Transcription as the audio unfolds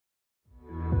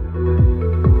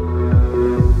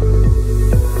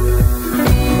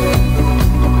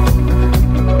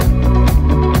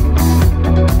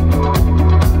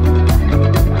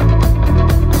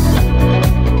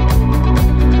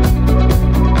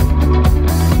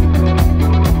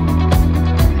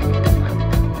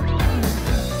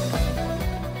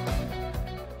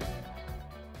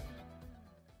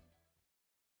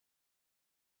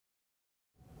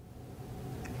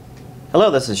Hello,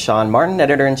 this is Sean Martin,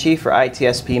 Editor-in-Chief for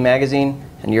ITSP Magazine,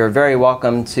 and you're very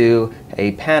welcome to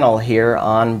a panel here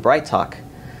on Bright Talk.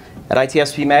 At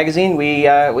ITSP Magazine, we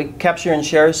capture and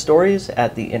share stories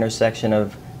at the intersection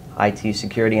of IT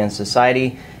security and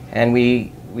society, and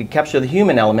we capture the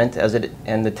human element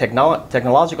and the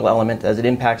technological element as it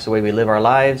impacts the way we live our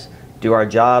lives, do our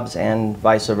jobs, and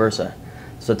vice versa.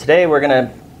 So today we're going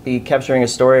to be capturing a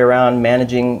story around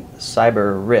managing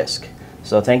cyber risk.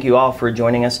 So thank you all for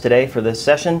joining us today for this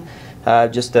session.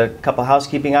 Just a couple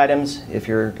housekeeping items. If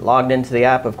you're logged into the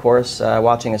app, of course,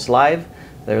 watching us live,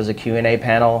 there's a Q&A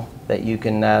panel that you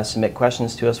can submit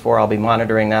questions to us for. I'll be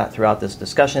monitoring that throughout this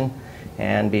discussion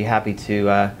and be happy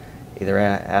to either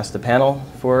ask the panel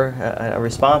for a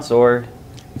response, or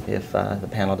if the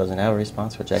panel doesn't have a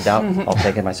response, which I doubt, I'll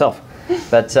take it myself.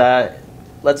 But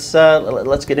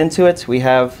let's get into it. We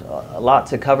have a lot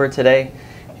to cover today,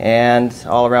 and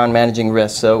all around managing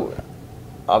risk. So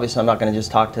obviously I'm not going to just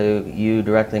talk to you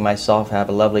directly myself. I have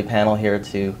a lovely panel here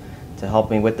to help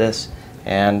me with this.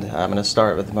 And I'm going to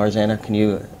start with Marzena. Can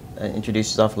you introduce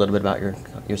yourself a little bit about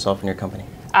yourself and your company?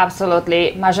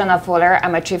 Absolutely. Marzena Fuller.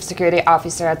 I'm a Chief Security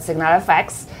Officer at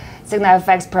SignalFX.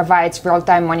 SignalFX provides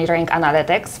real-time monitoring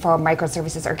analytics for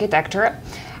microservices architecture.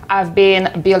 I've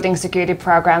been building security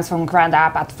programs from ground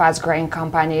up at fast-growing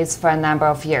companies for a number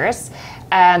of years,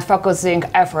 and focusing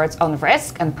efforts on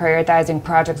risk and prioritizing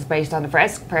projects based on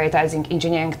risk, prioritizing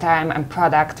engineering time and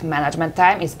product management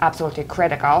time is absolutely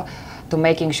critical to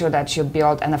making sure that you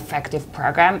build an effective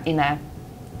program in a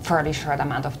fairly short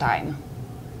amount of time.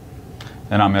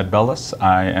 And I'm Ed Bellis.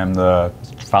 I am the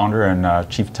founder and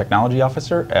Chief Technology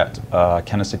Officer at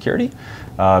Cybersecurity.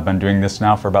 I've been doing this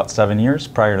now for about 7 years.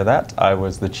 Prior to that, I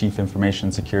was the Chief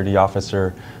Information Security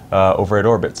Officer over at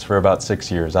Orbitz for about 6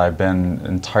 years. I've been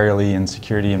entirely in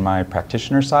security in my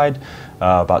practitioner side,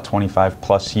 about 25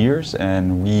 plus years,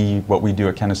 and what we do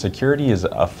at Cybersecurity is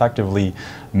effectively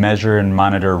measure and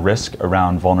monitor risk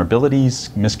around vulnerabilities,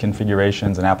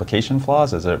 misconfigurations, and application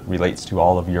flaws as it relates to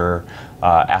all of your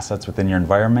assets within your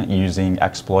environment using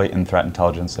exploit and threat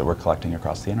intelligence that we're collecting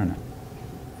across the internet.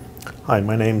 Hi,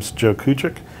 my name's Joe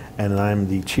Kucic, and I'm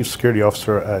the Chief Security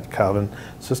Officer at Calvin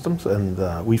Systems,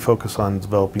 and we focus on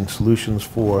developing solutions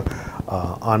for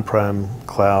on-prem,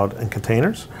 cloud, and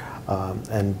containers,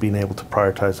 and being able to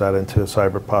prioritize that into a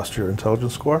cyber posture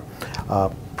intelligence score.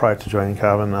 Prior to joining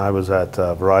Calvin, I was at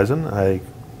Verizon. I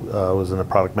was in a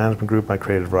product management group. I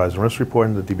created Verizon Risk Report,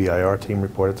 and the DBIR team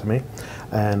reported to me.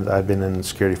 And I've been in the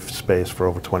security space for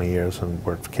over 20 years and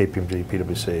worked for KPMG,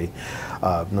 PwC,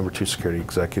 #2 security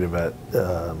executive at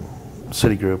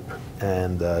Citigroup,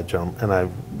 and I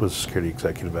was security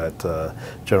executive at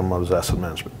General Motors Asset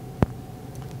Management.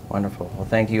 Wonderful. Well,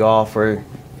 thank you all for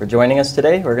joining us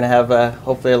today. We're going to have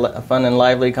hopefully a fun and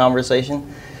lively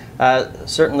conversation.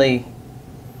 Certainly,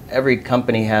 every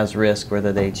company has risk,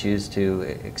 whether they choose to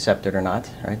accept it or not,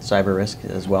 right? Cyber risk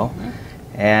as well.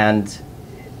 Mm-hmm. And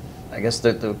I guess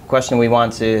the question we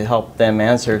want to help them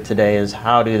answer today is,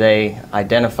 how do they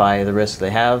identify the risk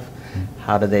they have?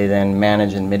 How do they then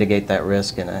manage and mitigate that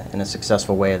risk in a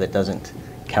successful way that doesn't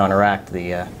counteract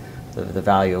the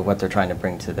value of what they're trying to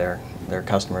bring to their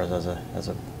customers as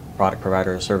a product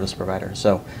provider or service provider?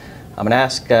 So I'm going to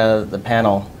ask the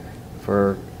panel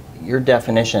for your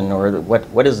definition, or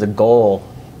what is the goal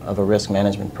of a risk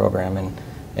management program? And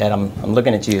Ed, I'm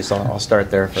looking at you, so I'll start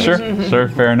there first. Sure,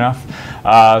 fair enough.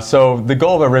 So the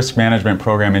goal of a risk management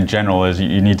program in general is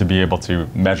you need to be able to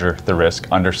measure the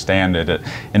risk, understand it,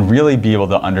 and really be able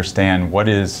to understand what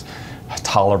is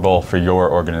tolerable for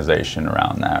your organization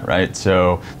around that, right?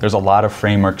 So there's a lot of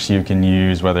frameworks you can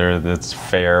use, whether it's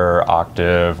FAIR,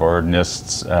 Octave, or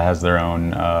NIST has their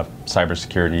own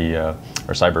cybersecurity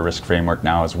or cyber risk framework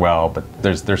now as well. But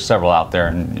there's several out there,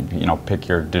 and pick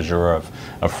your du jour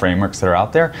of frameworks that are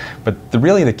out there. But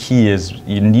really the key is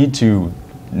you need to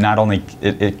not only,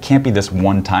 it can't be this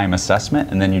one-time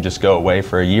assessment and then you just go away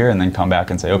for a year and then come back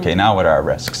and say, okay, now what are our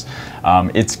risks?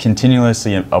 It's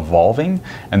continuously evolving,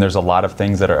 and there's a lot of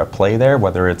things that are at play there,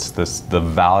 whether it's the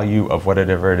value of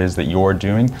whatever it is that you're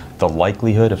doing, the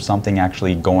likelihood of something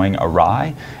actually going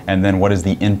awry, and then what is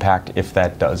the impact if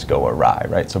that does go awry,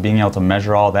 right? So being able to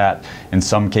measure all that. In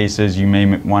some cases, you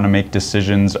may want to make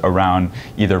decisions around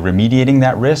either remediating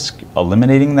that risk,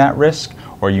 eliminating that risk,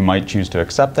 or you might choose to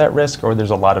accept that risk, or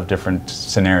there's a lot of different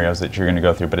scenarios that you're going to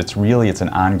go through. But it's an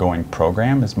ongoing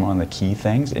program is one of the key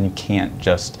things, and you can't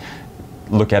just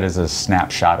look at it as a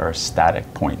snapshot or a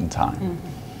static point in time. Mm-hmm.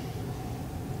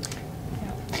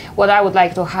 What I would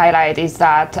like to highlight is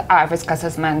that risk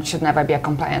assessment should never be a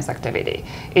compliance activity.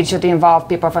 It should involve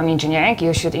people from engineering.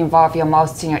 You should involve your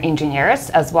most senior engineers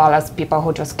as well as people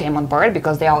who just came on board,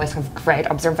 because they always have great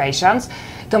observations,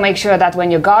 to make sure that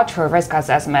when you go through risk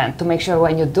assessment, to make sure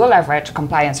when you do leverage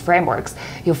compliance frameworks,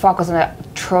 you focus on the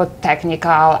true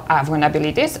technical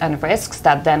vulnerabilities and risks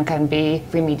that then can be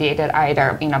remediated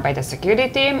either by the security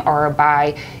team or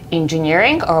by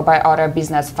engineering or by other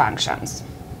business functions.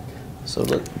 So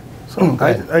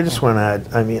I just want to add,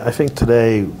 I mean, I think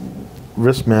today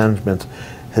risk management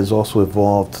has also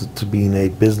evolved to being a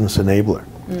business enabler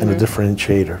and a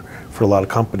differentiator for a lot of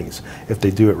companies if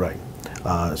they do it right.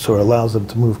 So it allows them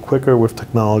to move quicker with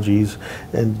technologies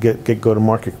and get go to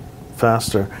market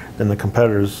faster than the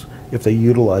competitors if they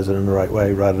utilize it in the right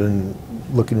way, rather than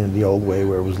looking in the old way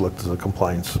where it was looked as a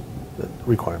compliance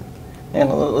requirement. And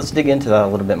let's dig into that a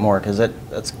little bit more, because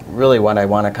that's really what I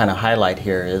want to kind of highlight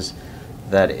here, is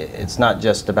that it's not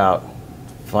just about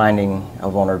finding a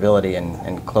vulnerability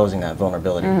and closing that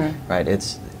vulnerability, right?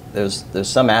 There's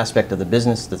some aspect of the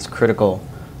business that's critical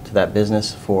to that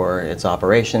business for its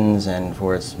operations and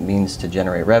for its means to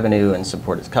generate revenue and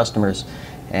support its customers,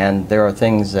 and there are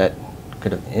things that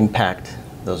could impact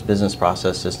those business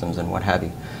process systems and what have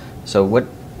you. So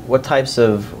what types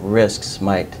of risks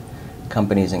might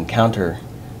companies encounter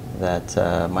that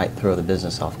might throw the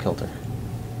business off kilter?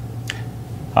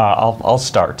 I'll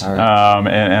start, right.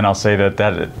 and I'll say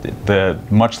that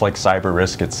much like cyber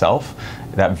risk itself,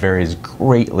 that varies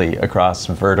greatly across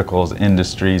verticals,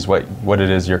 industries, what it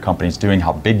is your company's doing,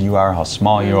 how big you are, how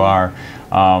small you are.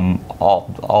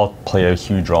 All play a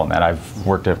huge role in that. I've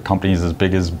worked at companies as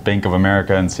big as Bank of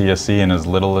America and CSC, and as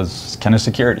little as kind of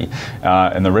security.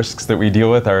 And the risks that we deal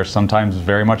with are sometimes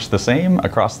very much the same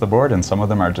across the board, and some of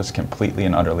them are just completely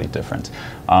and utterly different.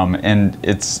 And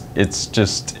it's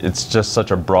just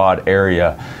such a broad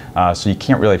area, so you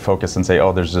can't really focus and say,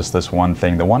 oh, there's just this one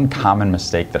thing. The one common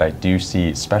mistake that I do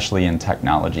see, especially in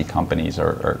technology companies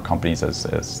or companies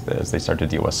as they start to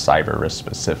deal with cyber risk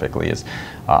specifically, is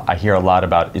I hear a lot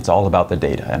about it's all about the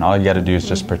data, and all you got to do is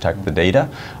just protect the data,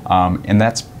 and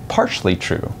that's partially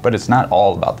true, but it's not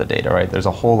all about the data, right? There's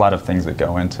a whole lot of things that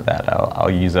go into that.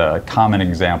 I'll use a common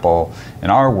example in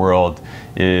our world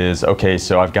is, okay,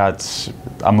 so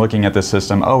I'm looking at this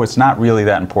system, oh, it's not really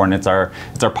that important. It's our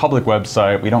public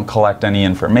website. We don't collect any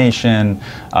information.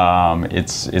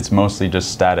 It's mostly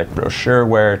just static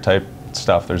brochureware type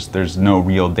stuff. There's no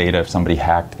real data. If somebody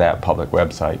hacked that public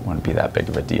website, it wouldn't be that big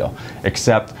of a deal.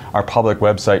 Except our public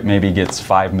website maybe gets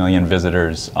 5 million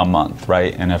visitors a month,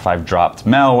 right? And if I've dropped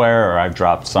malware or I've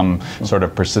dropped some sort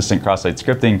of persistent cross-site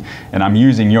scripting and I'm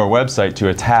using your website to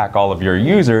attack all of your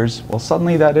users, well,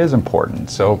 suddenly that is important.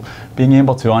 So being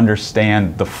able to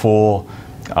understand the full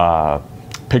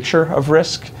picture of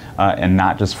risk and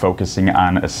not just focusing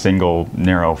on a single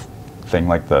narrow thing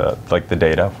like the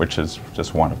data, which is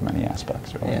just one of many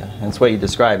aspects. Really. Yeah, and it's what you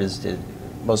described is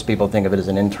most people think of it as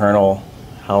an internal,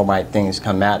 how might things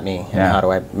come at me, and how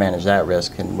do I manage that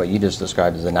risk, and what you just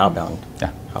described is an outbound,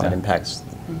 how it impacts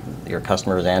your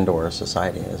customers and or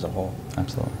society as a whole.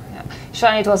 Absolutely. Yeah.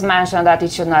 Sean, it was mentioned that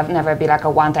it should never be like a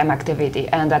one-time activity,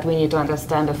 and that we need to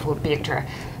understand the full picture.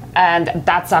 And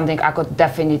that's something I could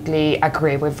definitely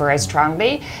agree with very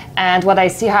strongly. And what I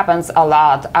see happens a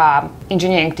lot,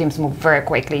 engineering teams move very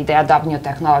quickly, they adopt new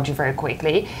technology very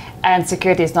quickly, and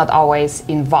security is not always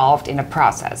involved in the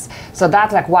process. So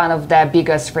that's like one of the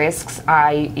biggest risks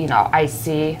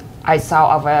I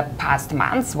saw over past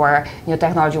months, where new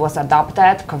technology was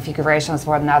adopted, configurations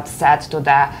were not set to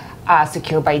the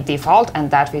secure by default, and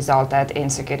that resulted in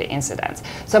security incidents.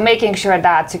 So making sure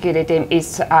that security team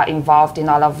is involved in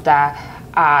all of the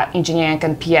engineering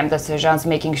and PM decisions,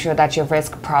 making sure that your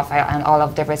risk profile and all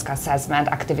of the risk assessment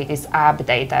activities are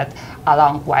updated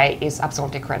along the way is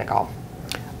absolutely critical.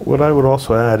 What I would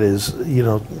also add is,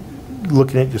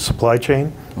 looking at your supply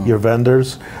chain, your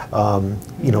vendors,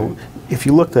 if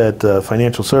you looked at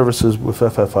financial services with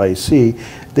FFIEC,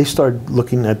 they started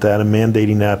looking at that and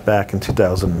mandating that back in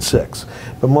 2006.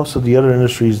 But most of the other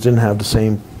industries didn't have the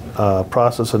same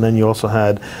process, and then you also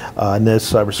had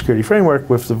NIST Cybersecurity Framework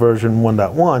with the version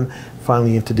 1.1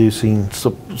 finally introducing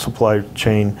supply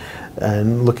chain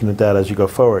and looking at that as you go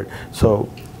forward. So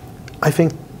I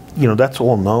think that's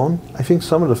all known. I think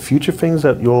some of the future things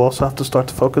that you'll also have to start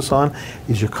to focus on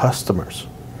is your customers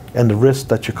and the risks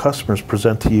that your customers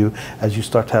present to you as you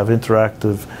start to have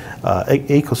interactive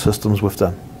ecosystems with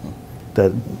them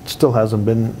that still hasn't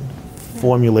been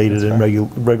formulated in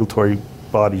regulatory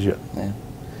bodies yet. Yeah,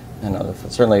 and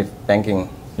certainly banking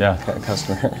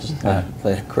customers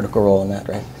play a critical role in that,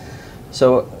 right?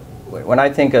 So when I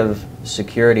think of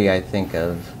security, I think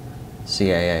of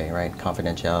CAA, right?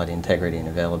 Confidentiality, integrity, and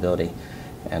availability.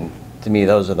 And to me,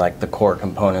 those are like the core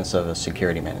components of a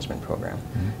security management program.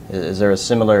 Is there a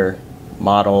similar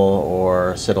model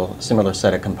or similar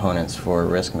set of components for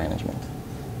risk management?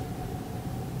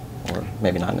 Or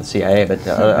maybe not in the CIA, but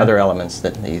other elements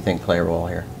that you think play a role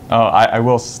here? Oh, I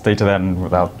will state to that, and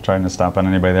without trying to stomp on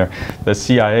anybody there, the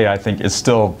CIA, I think, is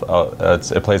still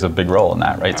it plays a big role in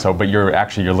that, right? So, but you're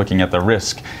looking at the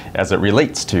risk as it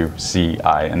relates to C,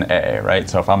 I, and A, right?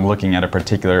 So, if I'm looking at a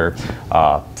particular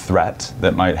threat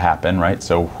that might happen, right?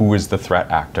 So, who is the threat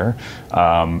actor?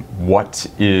 What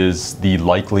is the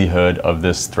likelihood of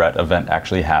this threat event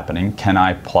actually happening? Can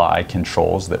I apply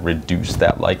controls that reduce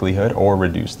that likelihood or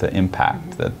reduce the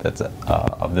impact that's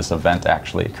of this event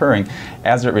actually occurring,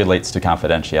 as it relates to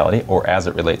confidentiality, or as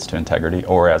it relates to integrity,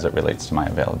 or as it relates to my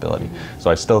availability?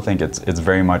 So I still think it's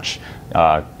very much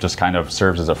just kind of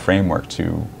serves as a framework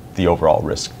to the overall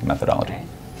risk methodology. Okay.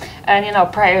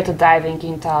 And prior to diving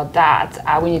into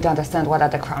that, we need to understand what are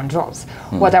the crown jewels.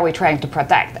 What are we trying to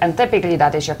protect? And typically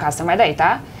that is your customer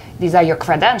data. These are your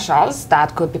credentials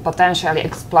that could be potentially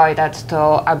exploited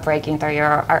to break into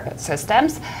your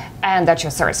systems, and that's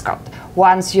your source code.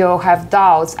 Once you have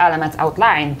those elements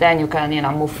outlined, then you can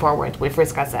move forward with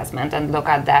risk assessment and look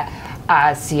at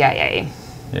the CIA.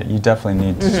 Yeah, you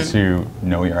definitely need to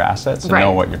know your assets and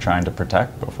know what you're trying to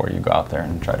protect before you go out there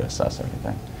and try to assess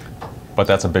everything. But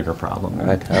that's a bigger problem.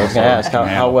 Right. I was going to ask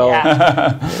how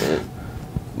well.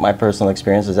 My personal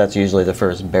experience is that's usually the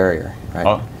first barrier, right?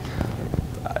 Oh,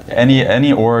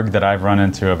 any org that I've run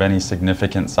into of any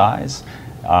significant size,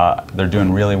 they're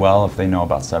doing really well if they know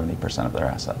about 70% of their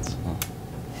assets.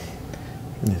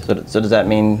 So does that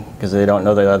mean, because they don't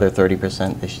know the other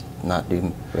 30%, they should not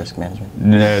do risk management?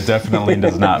 No, it definitely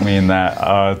does not mean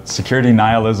that. Security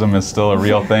nihilism is still a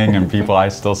real thing, and people I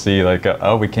still see like,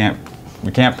 oh, we can't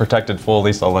protect it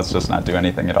fully, so let's just not do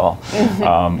anything at all,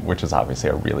 which is obviously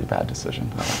a really bad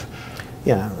decision.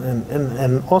 Yeah,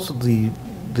 and also the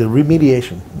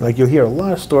remediation. Like, you'll hear a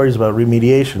lot of stories about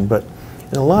remediation, but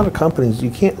in a lot of companies, you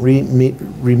can't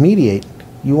remediate.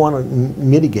 You want to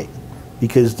mitigate,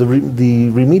 because the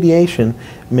remediation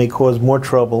may cause more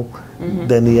trouble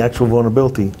than the actual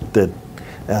vulnerability did.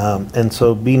 And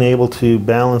so being able to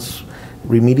balance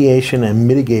remediation and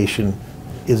mitigation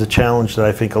is a challenge that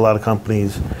I think a lot of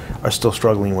companies are still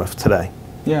struggling with today.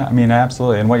 Yeah, I mean,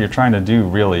 absolutely. And what you're trying to do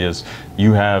really is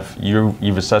you've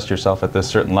assessed yourself at this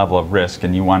certain level of risk,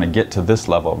 and you want to get to this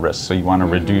level of risk. So you want to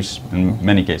reduce, in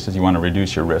many cases, you want to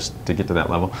reduce your risk to get to that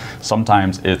level.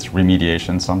 Sometimes it's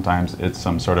remediation, sometimes it's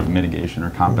some sort of mitigation or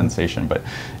compensation, but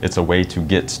it's a way to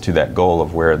get to that goal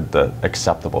of where the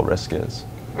acceptable risk is.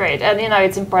 Right, and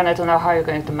it's important to know how you're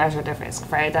going to measure the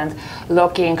risk, right? And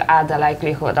looking at the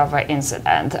likelihood of an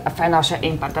incident, a financial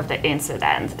impact of the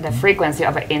incident, the frequency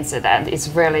of an incident is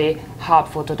really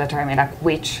helpful to determine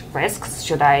which risks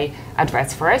should I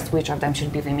address first, which of them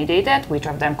should be remediated, which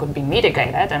of them could be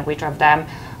mitigated, and which of them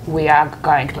we are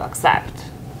going to accept.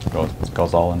 It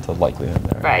goes all into likelihood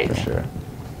there, right? For sure.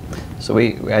 So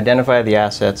we identify the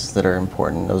assets that are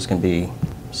important. Those can be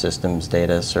systems,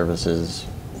 data, services,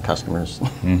 customers,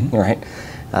 right?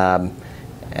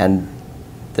 And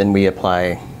then we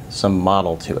apply some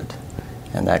model to it,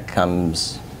 and that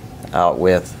comes out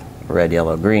with red,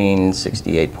 yellow, green,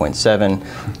 68.7.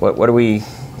 What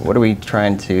are we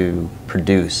trying to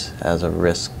produce as a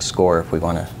risk score, if we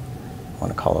want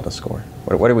to call it a score?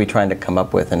 What are we trying to come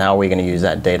up with, and how are we going to use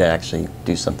that data to actually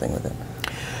do something with it?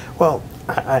 Well,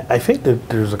 I think that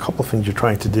there's a couple things you're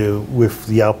trying to do with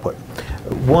the output.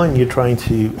 One, you're trying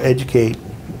to educate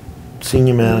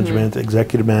senior management,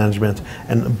 executive management,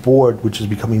 and the board, which is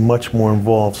becoming much more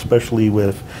involved, especially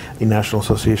with the National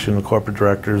Association of Corporate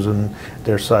Directors and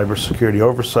their cybersecurity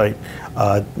oversight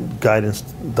guidance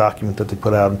document that they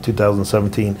put out in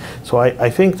 2017. So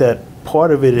I think that part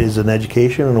of it is an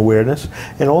education and awareness,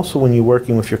 and also when you're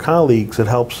working with your colleagues, it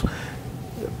helps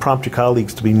prompt your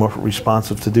colleagues to be more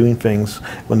responsive to doing things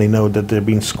when they know that they're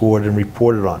being scored and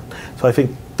reported on. So I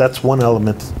think that's one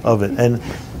element of it. And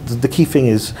the key thing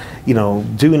is,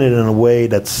 doing it in a way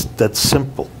that's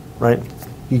simple, right?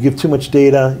 You give too much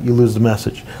data, you lose the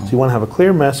message. So you want to have a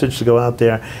clear message to go out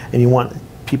there, and you want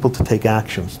people to take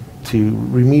actions to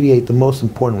remediate the most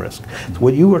important risk. So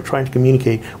what you are trying to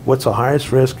communicate, what's the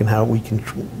highest risk, and how we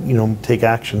can, take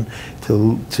action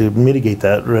to mitigate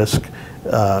that risk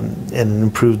and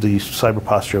improve the cyber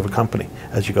posture of a company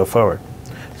as you go forward.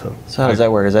 So how does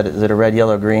that work? Is it a red,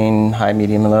 yellow, green, high,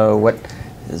 medium, low? What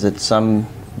is it? Some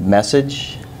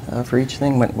message for each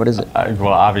thing? What is it? Well,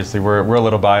 obviously, we're a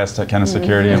little biased at Kenna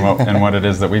Security and what it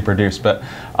is that we produce, but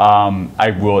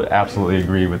I will absolutely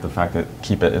agree with the fact that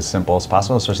keep it as simple as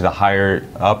possible, especially the higher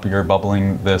up you're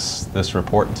bubbling this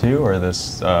report to, or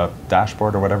this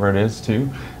dashboard or whatever it is to,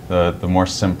 the more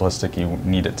simplistic you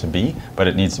need it to be, but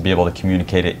it needs to be able to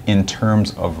communicate it in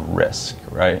terms of risk,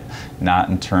 right? Not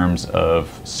in terms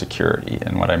of security.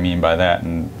 And what I mean by that,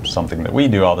 and something that we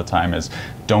do all the time, is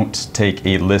don't take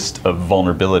a list of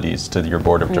vulnerabilities to your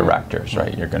board of directors,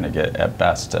 right? You're going to get, at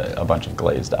best, a bunch of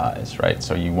glazed eyes, right?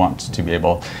 So you want to be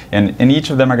able, and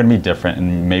each of them are going to be different,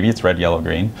 and maybe it's red, yellow,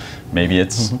 green, maybe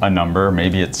it's a number,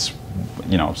 maybe it's,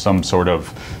 you know, some sort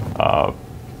of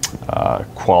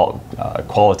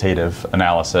qualitative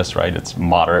analysis, right? It's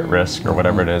moderate risk or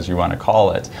whatever it is you want to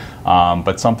call it.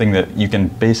 But something that you can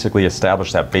basically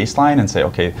establish that baseline and say,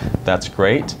 okay, that's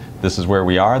great. This is where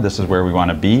we are, this is where we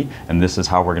want to be, and this is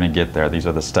how we're going to get there. These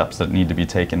are the steps that need to be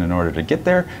taken in order to get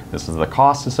there. This is the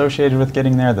cost associated with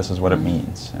getting there. This is what it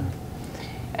means. Yeah.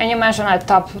 And you mentioned a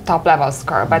top level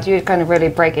score, but you can really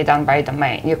break it down by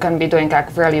domain. You can be doing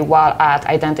like really well at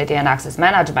identity and access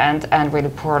management and really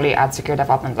poorly at secure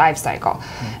development lifecycle.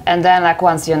 And then like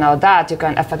once you know that, you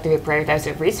can effectively prioritize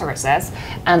your resources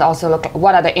and also look at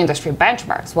what are the industry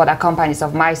benchmarks, what are companies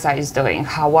of my size doing,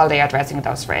 how well they are addressing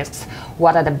those risks,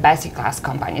 what are the best in class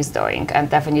companies doing, and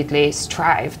definitely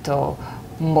strive to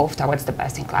move towards the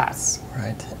best in class.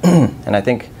 Right. And I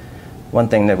think one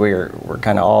thing that we're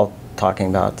kind of all talking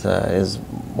about is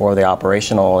more of the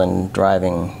operational and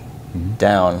driving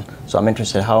down. So I'm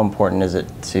interested, how important is it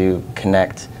to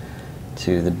connect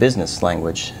to the business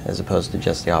language as opposed to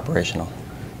just the operational?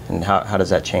 And how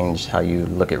does that change how you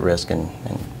look at risk and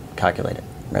calculate it,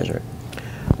 measure it?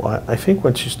 Well, I think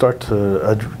once you start to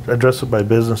address it by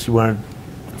business, you want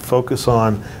to focus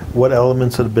on what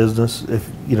elements of the business, if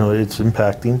you know it's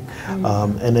impacting,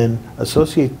 and then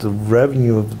associate the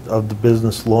revenue of the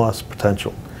business loss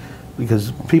potential.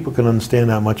 Because people can understand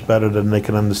that much better than they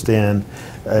can understand,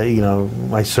 you know,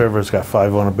 my server's got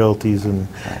 5 vulnerabilities, and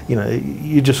you know,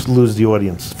 you just lose the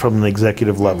audience from an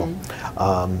executive level.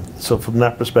 So from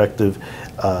that perspective,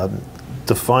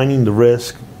 defining the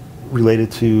risk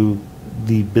related to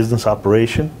the business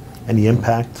operation and the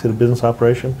impact to the business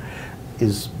operation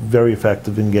is very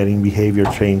effective in getting behavior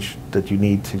change that you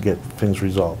need to get things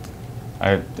resolved.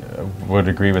 I would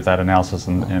agree with that analysis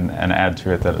and add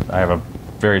to it that I have a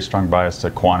very strong bias to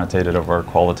quantitative over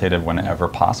qualitative whenever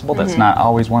possible. That's not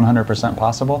always 100%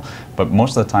 possible, but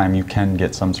most of the time you can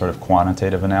get some sort of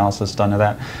quantitative analysis done to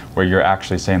that, where you're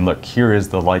actually saying, look, here is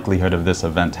the likelihood of this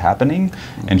event happening,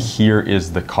 and here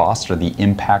is the cost or the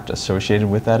impact associated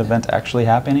with that event actually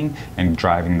happening, and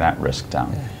driving that risk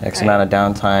down. X amount of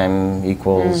downtime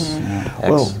equals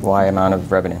X, Y amount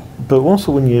of revenue. But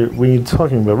also when you're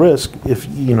talking about risk, if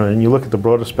you know, and you look at the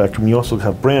broader spectrum, you also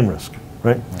have brand risk.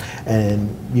 Right,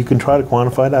 and you can try to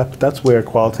quantify that, but that's where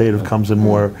qualitative comes in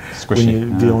more squishy, when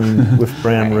you're dealing with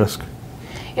brand risk.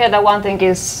 Yeah, the one thing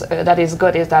that is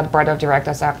good is that board of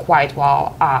directors are quite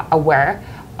well aware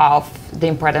of the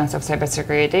importance of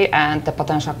cybersecurity and the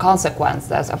potential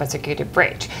consequences of a security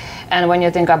breach. And when you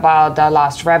think about the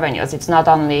lost revenues, it's not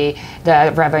only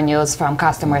the revenues from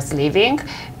customers leaving,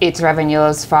 it's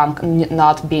revenues from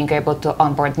not being able to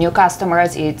onboard new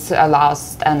customers, it's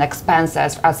lost and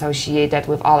expenses associated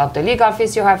with all of the legal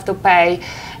fees you have to pay,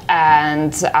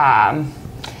 and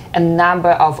a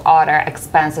number of other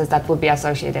expenses that would be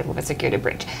associated with a security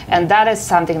breach. And that is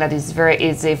something that is very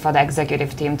easy for the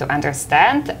executive team to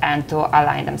understand and to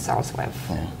align themselves with.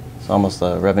 Yeah. It's almost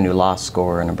a revenue loss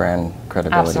score and a brand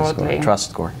credibility score, a trust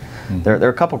score. There are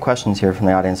a couple questions here from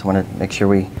the audience. I want to make sure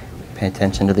we pay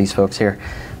attention to these folks here.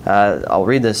 I'll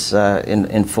read this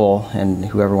in full, and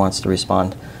whoever wants to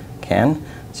respond can.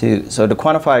 So to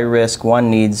quantify risk, one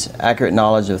needs accurate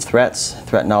knowledge of threats.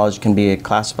 Threat knowledge can be a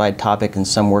classified topic in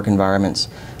some work environments.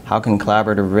 How can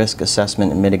collaborative risk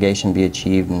assessment and mitigation be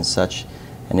achieved in such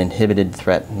an inhibited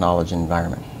threat knowledge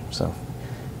environment? So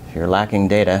if you're lacking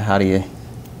data, how do you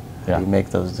make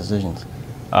those decisions?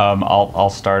 I'll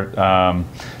start.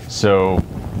 So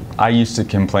I used to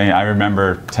complain. I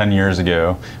remember 10 years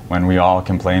ago when we all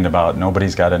complained about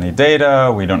nobody's got any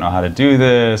data, we don't know how to do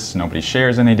this, nobody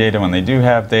shares any data when they do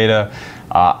have data.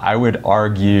 I would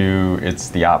argue it's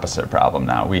the opposite problem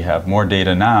now. We have more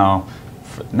data now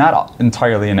not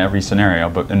entirely in every scenario,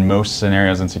 but in most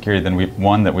scenarios in security than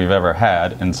one that we've ever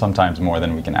had, and sometimes more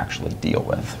than we can actually deal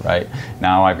with, right?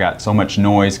 Now I've got so much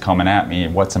noise coming at me,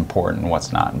 what's important,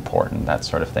 what's not important, that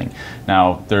sort of thing.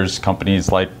 Now there's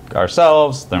companies like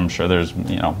ourselves, I'm sure there's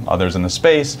others in the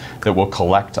space that will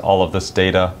collect all of this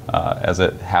data as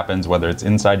it happens, whether it's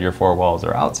inside your four walls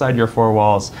or outside your four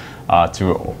walls,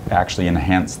 to actually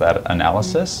enhance that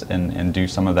analysis and do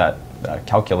some of that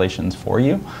calculations for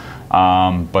you.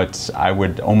 But I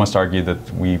would almost argue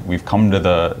that we've come to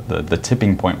the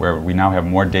tipping point where we now have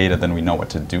more data than we know what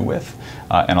to do with,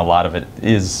 and a lot of it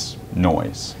is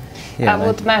noise. Yeah, I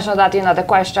would mention that the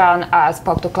question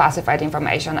spoke to classified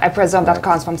information. I presume that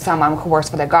comes from someone who works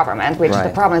for the government, which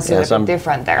the problem is a little bit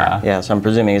different there. Yeah, so I'm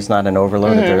presuming it's not an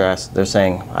overload. They're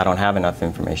saying, I don't have enough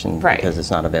information because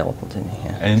it's not available to me.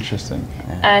 Yeah. Interesting.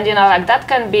 Yeah. And like that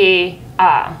can be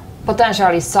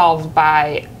potentially solved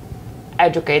by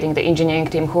educating the engineering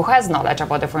team who has knowledge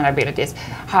about the vulnerabilities,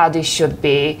 how this should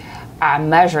be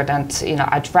measured and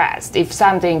addressed. If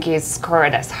something is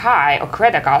scored as high or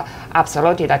critical,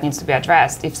 absolutely that needs to be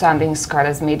addressed. If something is scored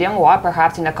as medium, well,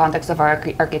 perhaps in the context of our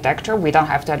architecture, we don't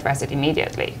have to address it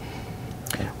immediately.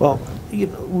 Well,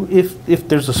 if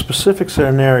there's a specific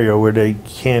scenario where they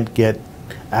can't get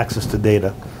access to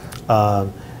data,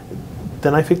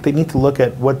 then I think they need to look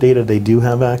at what data they do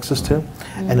have access to,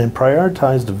 and then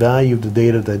prioritize the value of the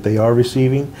data that they are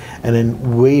receiving, and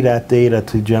then weigh that data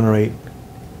to generate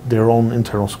their own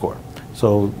internal score.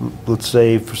 So let's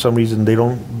say for some reason they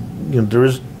don't,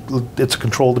 it's a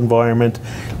controlled environment,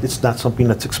 it's not something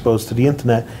that's exposed to the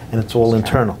internet, and it's all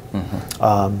internal.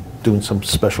 Doing some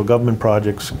special government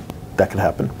projects, that could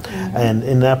happen. And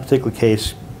in that particular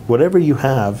case, whatever you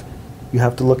have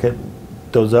to look at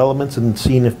those elements and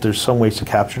seeing if there's some ways to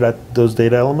capture those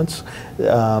data elements,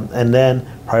 and then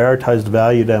prioritize the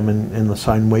value of them and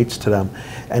assign weights to them.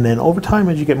 And then over time,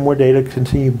 as you get more data,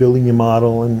 continue building your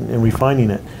model and refining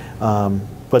it.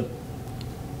 But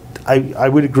I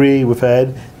would agree with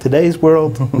Ed. Today's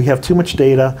world, we have too much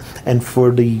data, and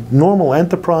for the normal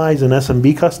enterprise and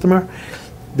SMB customer,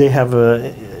 they have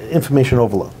information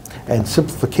overload. And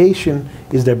simplification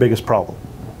is their biggest problem.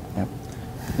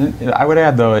 I would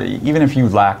add, though, even if you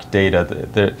lack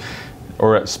data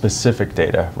or specific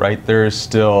data, right, there's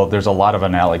a lot of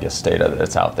analogous data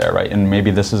that's out there, right? And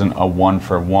maybe this isn't a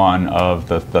one-for-one of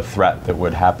the threat that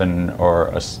would happen or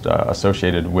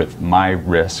associated with my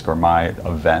risk or my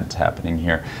event happening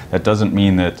here. That doesn't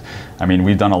mean that,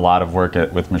 we've done a lot of work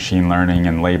with machine learning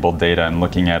and labeled data and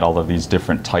looking at all of these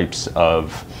different types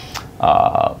of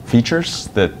features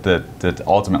that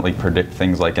ultimately predict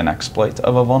things like an exploit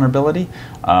of a vulnerability.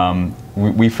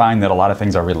 We find that a lot of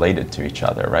things are related to each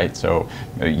other, right? So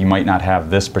you might not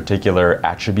have this particular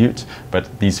attribute,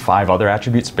 but these 5 other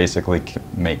attributes basically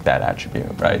make that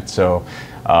attribute, right? So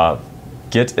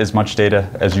get as much data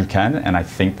as you can, and I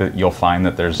think that you'll find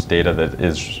that there's data that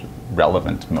is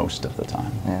relevant most of the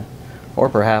time. Yeah. Or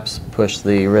perhaps push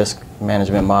the risk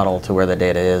management model to where the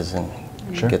data is and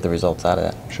get the results out of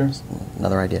that. Sure. That's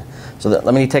another idea. So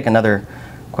let me take another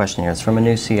question here. It's from a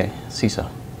new CISO.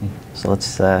 So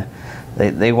let's,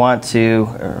 they want to,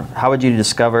 how would you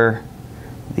discover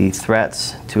the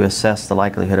threats to assess the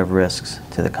likelihood of risks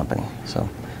to the company? So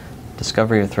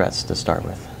discover your threats to start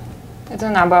with. There's a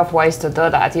number of ways to do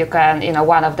that. You can,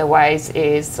 one of the ways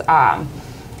is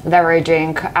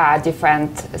leveraging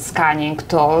different scanning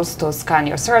tools to scan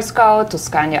your source code, to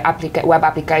scan your web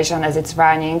application as it's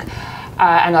running.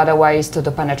 Another way is to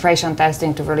do penetration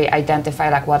testing to really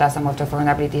identify what are some of the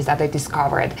vulnerabilities that they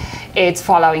discovered. It's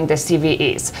following the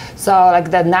CVEs. So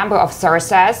the number of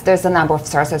sources, there's a number of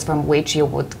sources from which you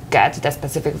would get the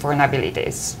specific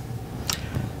vulnerabilities.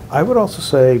 I would also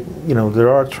say, there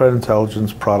are threat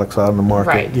intelligence products out in the market.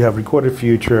 Right. You have Recorded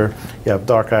Future, you have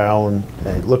Dark Owl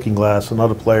and Looking Glass and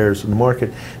other players in the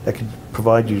market that can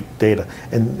provide you data.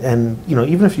 And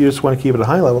even if you just want to keep it at a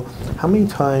high level, how many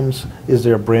times is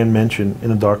there a brand mention in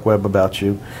the dark web about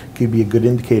you? Could be a good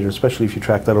indicator, especially if you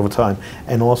track that over time.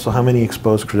 And also how many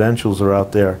exposed credentials are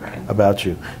out there about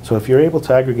you. So if you're able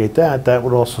to aggregate that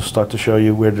would also start to show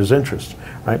you where there's interest,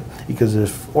 right? Because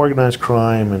if organized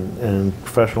crime and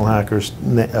professional hackers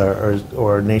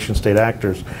or nation-state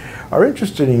actors are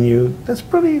interested in you, that's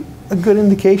pretty a good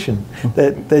indication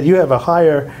that you have a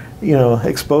higher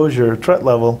exposure threat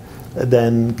level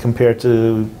than compared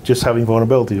to just having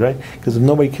vulnerabilities, right? Because if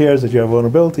nobody cares that you have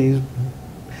vulnerabilities,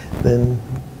 then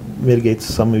mitigates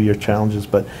some of your challenges.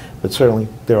 But certainly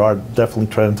there are definitely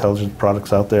threat intelligence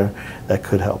products out there that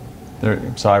could help.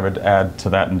 So I would add to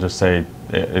that and just say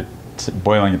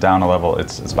boiling it down a level,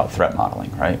 it's about threat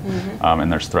modeling, right?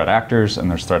 And there's threat actors and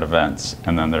there's threat events,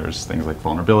 and then there's things like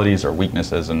vulnerabilities or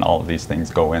weaknesses, and all of these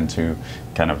things go into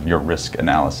kind of your risk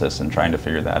analysis and trying to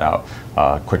figure that out.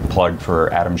 Quick plug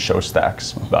for Adam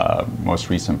Shostak's most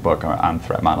recent book on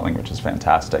threat modeling, which is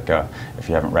fantastic if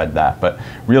you haven't read that. But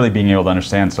really being able to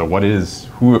understand, so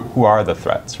who are the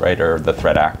threats, right, or the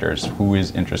threat actors? Who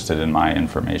is interested in my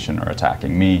information or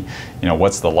attacking me?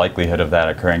 What's the likelihood of that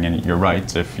occurring? And you're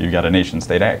right, if you got a nation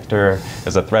state actor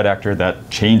as a threat actor, that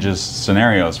changes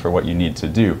scenarios for what you need to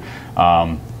do.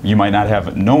 You might not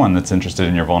have no one that's interested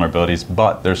in your vulnerabilities,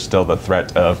 but there's still the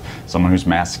threat of someone who's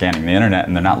mass scanning the internet,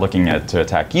 and they're not looking to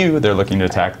attack you, they're looking to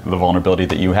attack the vulnerability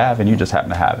that you have, and you just happen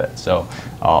to have it. So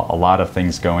a lot of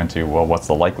things go into, well, what's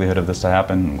the likelihood of this to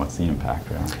happen, and what's the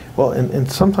impact really? Well,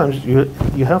 and sometimes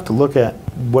you have to look at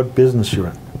what business you're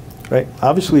in, right?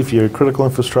 Obviously, if you're critical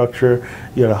infrastructure,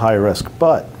 you're at a higher risk,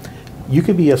 but you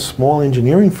could be a small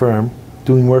engineering firm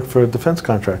doing work for a defense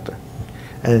contractor,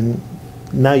 and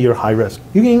now you're high risk.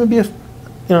 You can even be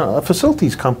a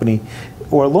facilities company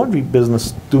or a laundry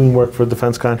business doing work for a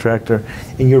defense contractor,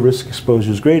 and your risk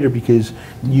exposure is greater because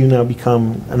you now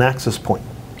become an access point.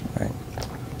 Right.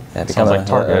 Yeah, become like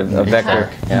a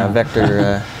vector, a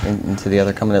vector into the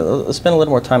other company. Let's spend a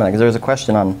little more time on that, because there's a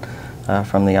question on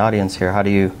from the audience here. How do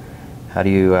you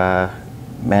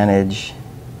manage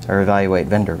or evaluate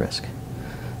vendor risk?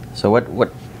 So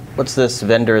what's this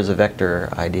vendor as a vector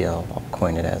idea? I'll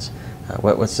coin it as.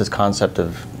 What's this concept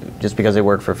of just because they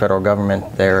work for federal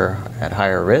government, they're at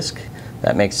higher risk?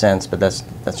 That makes sense, but that's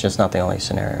just not the only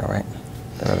scenario, right?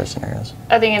 There are other scenarios.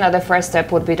 I think the first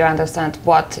step would be to understand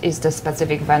what is the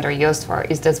specific vendor used for.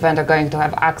 Is this vendor going to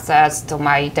have access to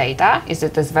my data? Is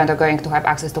this vendor going to have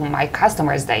access to my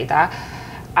customers' data?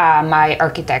 My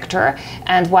architecture,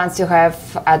 and once you have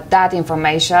that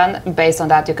information, based on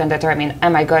that you can determine,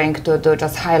 am I going to do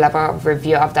just high-level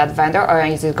review of that vendor, or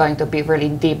is it going to be really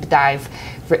deep dive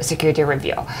security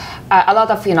review? A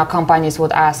lot of companies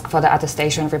would ask for the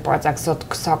attestation reports like SOC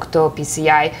 2,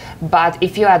 PCI, but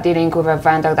if you are dealing with a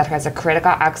vendor that has a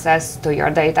critical access to your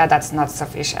data, that's not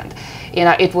sufficient.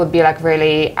 It would be like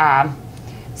really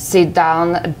sit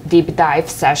down, deep dive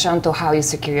session to how you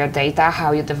secure your data,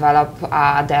 how you develop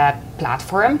the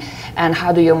platform, and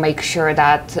how do you make sure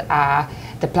that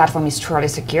the platform is truly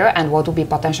secure, and what will be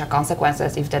potential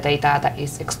consequences if the data that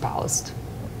is exposed.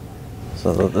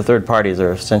 So the third parties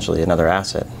are essentially another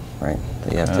asset, right?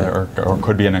 That you have to or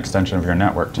could be an extension of your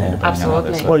network too.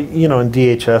 Absolutely. Well, and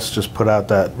DHS just put out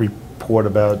that report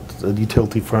about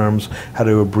utility firms, how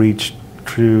to breach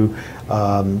through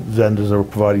vendors that are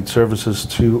providing services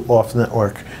to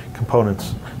off-network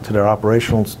components to their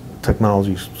operational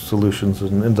technology solutions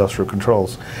and industrial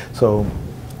controls. So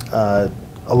a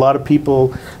lot of people,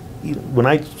 when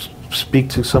I speak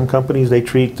to some companies, they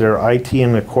treat their IT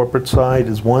and their corporate side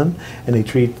as one, and they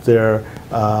treat their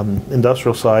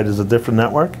industrial side as a different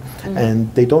network,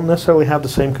 and they don't necessarily have the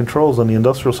same controls on the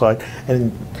industrial side.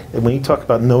 And when you talk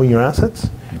about knowing your assets,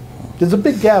 there's a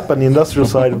big gap on the industrial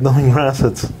side of knowing your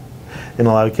assets in a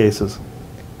lot of cases.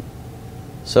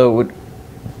 So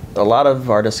a lot of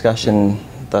our discussion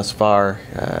thus far,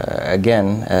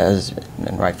 again,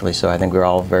 and rightfully so, I think we're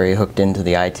all very hooked into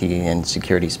the IT and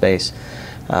security space.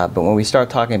 But when we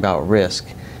start talking about risk,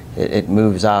 it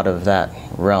moves out of that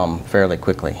realm fairly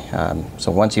quickly.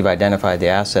 So once you've identified the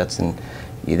assets, and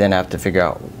you then have to figure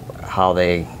out how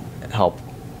they help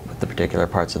with the particular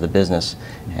parts of the business.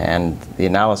 And the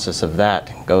analysis of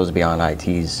that goes beyond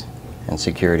IT's and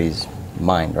security's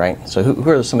mind, right? So who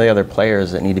are some of the other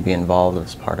players that need to be involved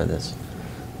as part of this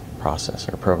process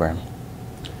or program?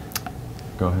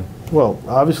 Go ahead. Well,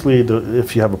 obviously,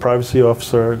 if you have a privacy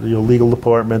officer, your legal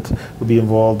department would be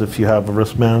involved. If you have a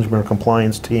risk management or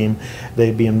compliance team,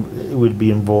 would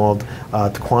be involved.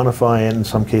 To quantify it, in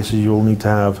some cases, you will need to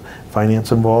have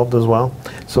finance involved as well.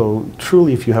 So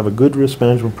truly, if you have a good risk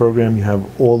management program, you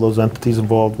have all those entities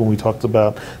involved. When we talked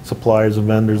about suppliers and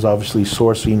vendors, obviously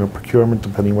sourcing or procurement,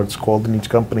 depending what it's called in each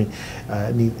company,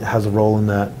 has a role in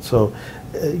that. So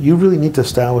you really need to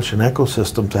establish an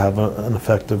ecosystem to have an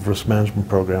effective risk management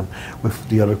program with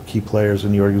the other key players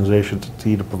in the organization to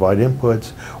either provide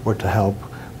inputs or to help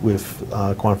with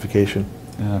quantification.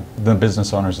 Yeah, the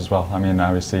business owners as well. I mean,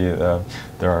 obviously,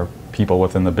 there are people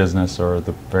within the business or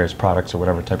the various products or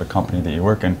whatever type of company that you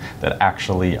work in that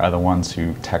actually are the ones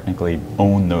who technically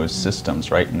own those systems,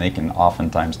 right? And they can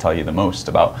oftentimes tell you the most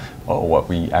about what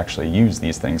we actually use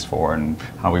these things for and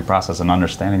how we process, and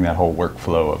understanding that whole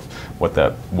workflow of what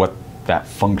that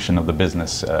function of the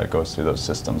business goes through those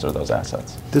systems or those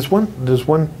assets. There's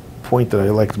one point that I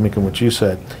like to make in what you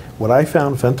said. What I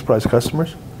found with enterprise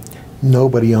customers,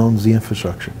 nobody owns the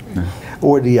infrastructure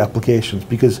or the applications,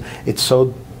 because it's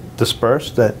so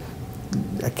dispersed that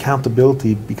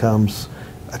accountability becomes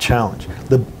a challenge.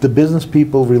 The business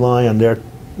people rely on their,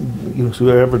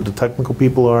 whoever the technical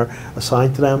people are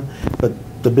assigned to them, but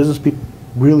the business people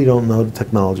really don't know the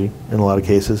technology in a lot of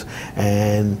cases,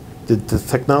 and the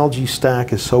technology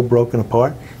stack is so broken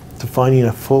apart, to finding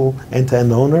a full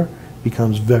end-to-end owner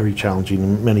becomes very challenging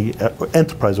in many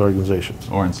enterprise organizations.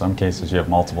 Or in some cases you have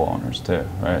multiple owners too,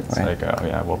 right? It's like, oh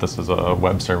yeah, well this is a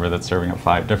web server that's serving up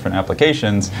 5 different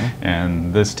applications,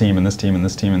 and this team and this team and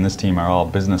this team and this team are all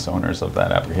business owners of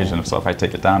that application. So if I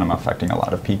take it down, I'm affecting a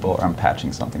lot of people, or I'm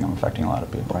patching something, I'm affecting a lot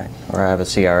of people. Right. Or I have a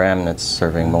CRM that's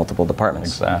serving multiple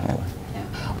departments. Exactly.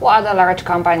 Well, other large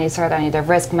companies, certainly the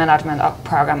risk management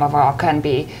program overall can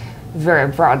be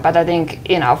very broad, but I think,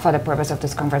 for the purpose of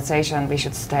this conversation, we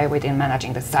should stay within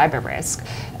managing the cyber risk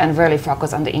and really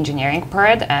focus on the engineering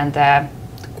part and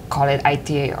call it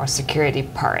IT or security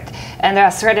part. And there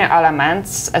are certain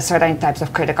elements, certain types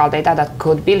of critical data that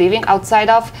could be living outside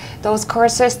of those core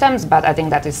systems, but I think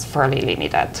that is fairly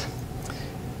limited.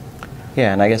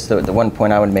 Yeah, and I guess the one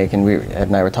point I would make, and Ed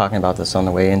and I were talking about this on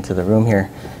the way into the room here,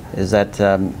 is that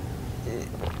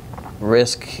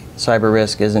cyber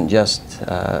risk isn't just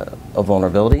a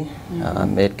vulnerability.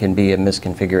 It can be a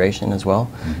misconfiguration as well.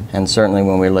 And certainly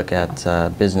when we look at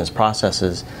business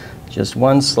processes, just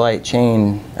one slight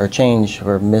change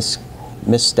or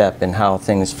misstep in how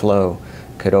things flow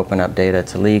could open up data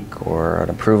to leak, or an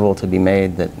approval to be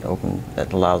made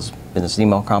that allows business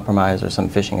email compromise or some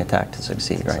phishing attack to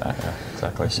succeed, right?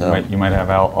 Exactly. So you might have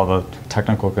all the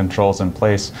technical controls in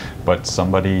place, but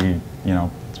somebody,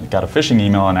 got a phishing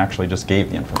email and actually just gave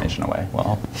the information away.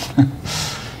 Well,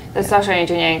 the social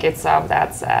engineering itself,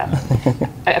 that's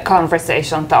a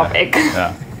conversation topic.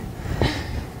 Yeah.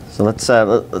 So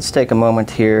let's take a moment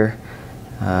here.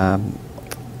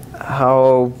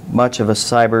 How much of a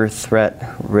cyber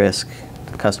threat risk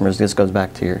customers, this goes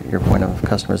back to your point of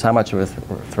customers, how much of a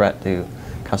threat do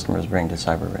customers bring to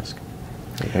cyber risk?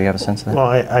 Do you have a sense of that? Well,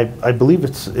 I believe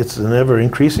it's an ever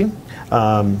increasing.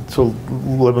 So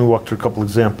let me walk through a couple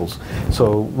examples.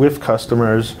 So with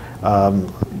customers,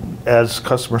 as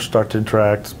customers start to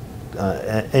interact,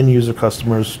 end user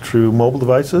customers through mobile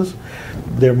devices,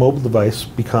 their mobile device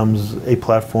becomes a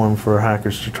platform for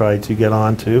hackers to try to get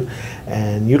onto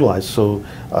and utilize. So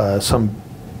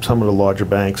some of the larger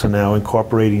banks are now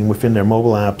incorporating within their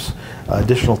mobile apps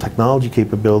additional technology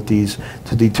capabilities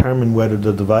to determine whether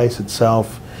the device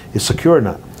itself is secure or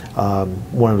not.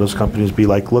 One of those companies would be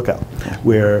like Lookout,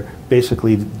 where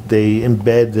basically they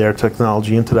embed their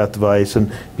technology into that device, and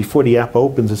before the app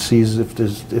opens, it sees if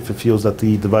it feels that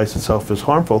the device itself is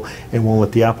harmful, and won't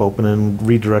let the app open and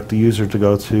redirect the user to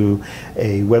go to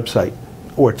a website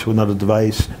or to another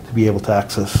device to be able to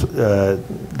access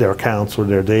their accounts or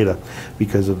their data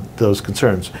because of those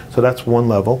concerns. So that's one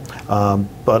level.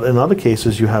 But in other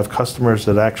cases, you have customers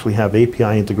that actually have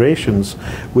API integrations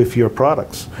with your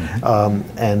products.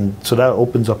 And so that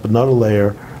opens up another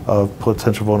layer of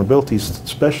potential vulnerabilities,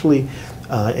 especially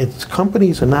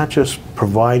companies are not just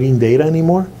providing data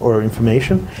anymore or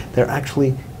information, they're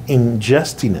actually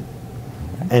ingesting it.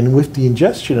 And with the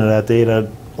ingestion of that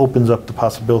data, opens up the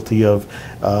possibility of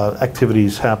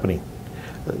activities happening.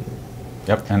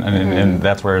 Yep, and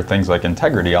that's where things like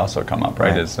integrity also come up,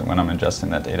 right? Is when I'm ingesting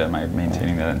that data, am I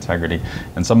maintaining that integrity?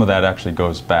 And some of that actually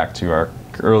goes back to our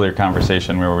earlier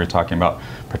conversation where we were talking about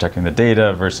protecting the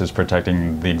data versus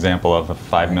protecting the example of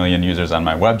 5 million users on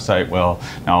my website. Well,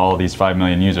 now all these 5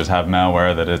 million users have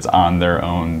malware that it's on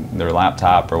their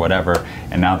laptop or whatever,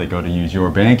 and now they go to use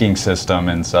your banking system,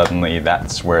 and suddenly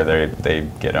that's where they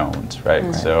get owned,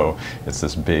 right? So it's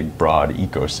this big, broad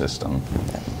ecosystem.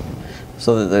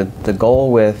 So the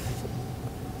goal with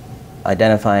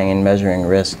identifying and measuring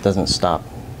risk doesn't stop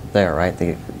there,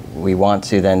 right? We want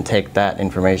to then take that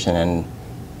information and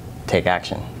take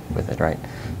action with it, right?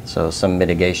 So some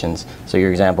mitigations. So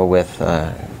your example with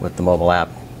the mobile app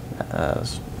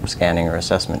scanning or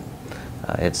assessment,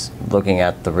 it's looking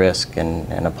at the risk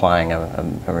and applying a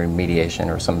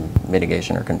remediation or some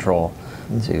mitigation or control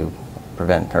to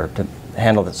prevent or to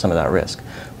handle some of that risk.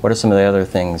 What are some of the other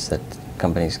things that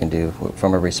companies can do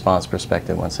from a response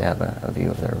perspective once they have a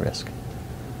view of their risk?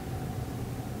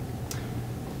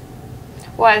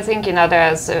 Well, I think,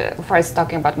 there's, first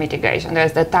talking about mitigation,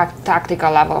 there's the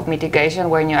tactical level of mitigation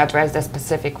when you address the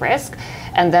specific risk,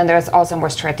 and then there's also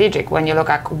more strategic when you look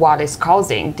at what is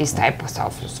causing these types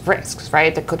of risks,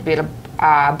 right? It could be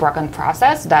broken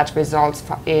process that results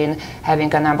in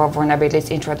having a number of vulnerabilities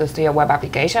introduced to your web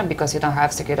application because you don't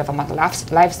have security of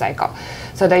a life cycle.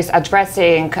 So there's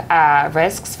addressing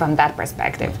risks from that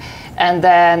perspective. And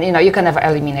then, you can never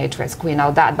eliminate risk, we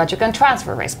know that, but you can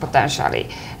transfer risk potentially.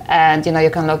 And, you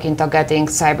can look into getting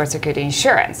cybersecurity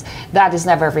insurance. That is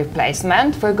never a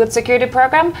replacement for a good security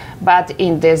program, but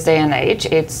in this day and age,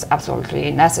 it's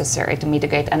absolutely necessary to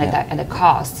mitigate any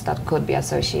costs that could be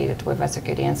associated with a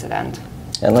security incident.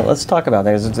 And let's talk about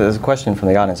that. There's a question from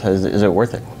the audience. Is it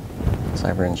worth it,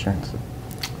 cyber insurance?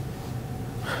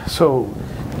 So,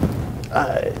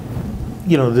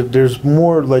 there's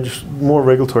more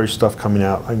regulatory stuff coming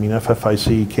out. I mean,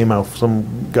 FFIC came out with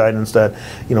some guidance that,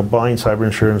 buying cyber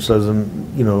insurance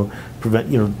doesn't,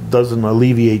 doesn't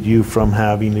alleviate you from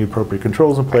having the appropriate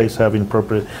controls in place, having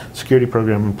appropriate security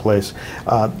program in place.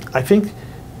 I think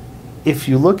if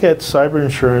you look at cyber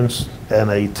insurance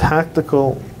and a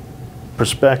tactical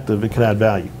perspective, it can add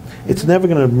value. It's never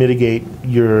going to mitigate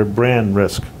your brand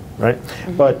risk, right?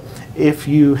 Mm-hmm. But if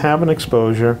you have an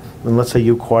exposure, and let's say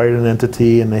you acquired an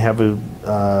entity and they have an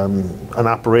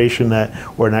operation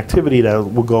or an activity that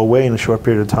will go away in a short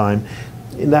period of time,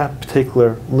 in that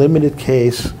particular limited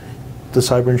case, the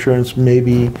cyber insurance may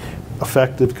be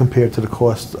effective compared to the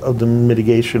cost of the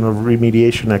mitigation or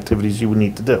remediation activities you would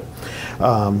need to do.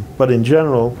 But in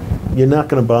general, you're not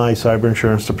going to buy cyber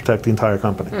insurance to protect the entire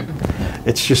company. Mm-mm.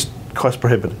 It's just cost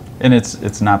prohibitive. And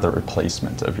it's not the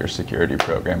replacement of your security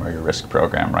program or your risk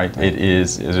program, right? It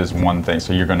is one thing.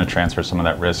 So you're going to transfer some of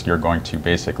that risk. You're going to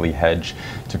basically hedge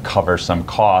to cover some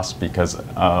costs because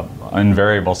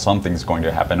invariable something's going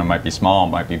to happen. It might be small, it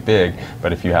might be big,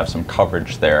 but if you have some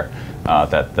coverage there,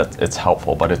 that it's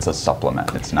helpful. But it's a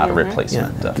supplement. It's not a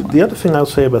replacement. Yeah. The other thing I'll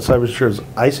say about cyber insurance,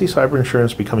 I see cyber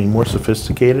insurance becoming more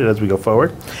sophisticated as we go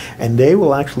forward, and they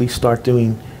will actually start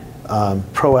doing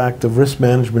proactive risk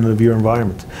management of your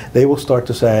environment. They will start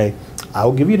to say,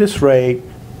 I'll give you this rate,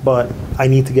 but I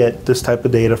need to get this type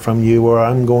of data from you, or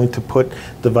I'm going to put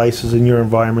devices in your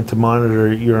environment to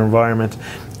monitor your environment,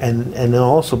 and they'll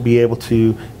also be able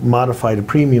to modify the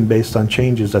premium based on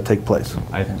changes that take place.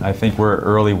 I think we're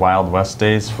early Wild West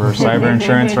days for cyber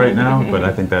insurance right now, but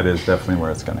I think that is definitely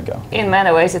where it's going to go. In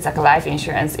many ways, it's like life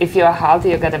insurance. If you're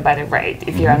healthy, you get a better rate.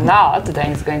 If you're not,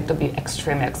 then it's going to be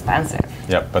extremely expensive.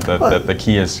 Yeah, but the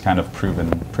key is kind of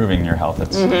proving your health.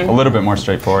 It's a little bit more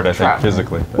straightforward, I think,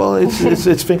 physically. But. Well,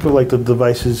 it's think of like the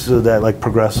devices that like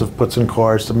Progressive puts in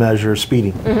cars to measure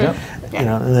speeding. Yep.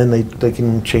 And then they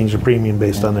can change the premium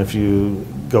based on if you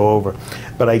go over.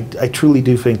 But I truly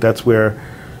do think that's where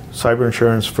cyber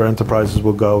insurance for enterprises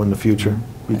will go in the future,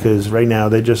 because right now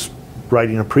they're just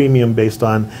writing a premium based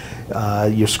on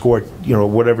your score,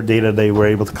 whatever data they were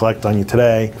able to collect on you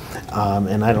today,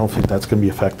 and I don't think that's going to be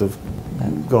effective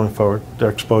going forward. Their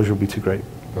exposure will be too great.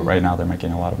 But right now they're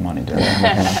making a lot of money doing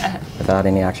it. Without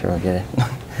any actual get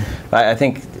it. I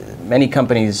think many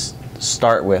companies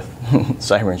start with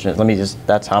cyber insurance.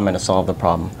 That's how I'm going to solve the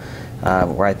problem.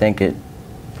 Where I think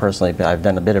personally, I've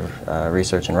done a bit of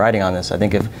research and writing on this. I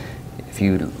think if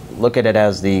you look at it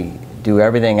as do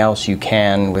everything else you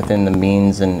can within the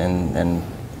means and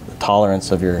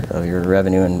tolerance of your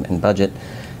revenue and budget,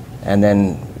 and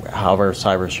then however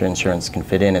cyber insurance can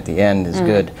fit in at the end is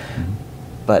good. Mm-hmm.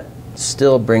 But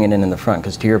still bring it in the front,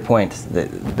 because to your point,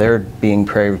 they're being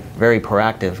very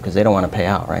proactive because they don't want to pay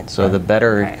out, right? So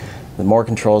the more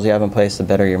controls you have in place, the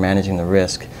better you're managing the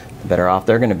risk, the better off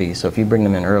they're going to be. So if you bring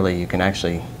them in early, you can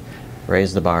actually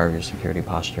raise the bar of your security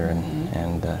posture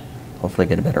and hopefully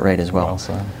get a better rate as well. Well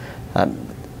said.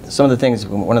 One of the things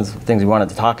we wanted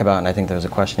to talk about, and I think there's a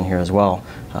question here as well,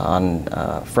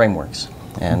 on frameworks.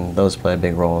 And those play a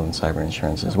big role in cyber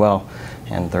insurance as well,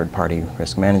 and third-party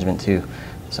risk management too.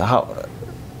 So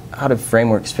how do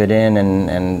frameworks fit in,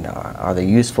 and are they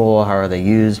useful? How are they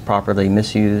used properly,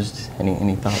 misused?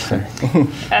 Any thoughts there?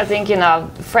 I think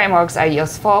frameworks are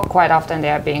useful. Quite often they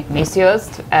are being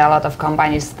misused. A lot of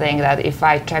companies think that if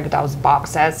I check those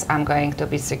boxes, I'm going to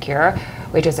be secure,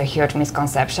 which is a huge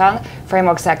misconception.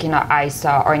 Frameworks like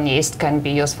ISO or NIST can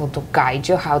be useful to guide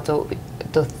you how to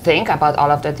think about all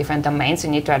of the different domains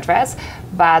you need to address,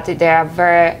 but they are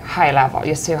very high level.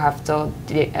 You still have to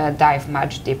dive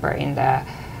much deeper in the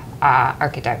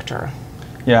architecture.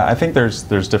 Yeah, I think there's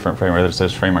different frameworks.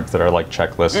 There's frameworks that are like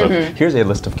checklists of here's a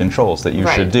list of controls that you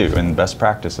should do and best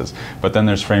practices. But then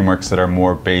there's frameworks that are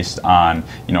more based on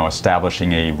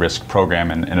establishing a risk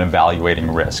program and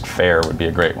evaluating risk. FAIR would be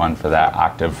a great one for that.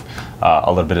 Octave a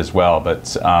little bit as well.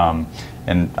 But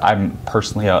and I'm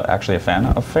personally actually a fan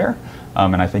of FAIR.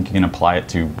 And I think you can apply it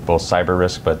to both cyber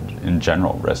risk, but in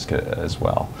general risk as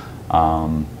well.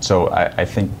 So I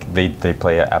think they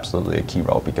play absolutely a key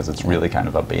role because it's really kind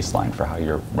of a baseline for how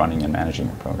you're running and managing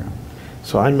your program.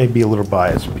 So I may be a little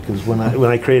biased because when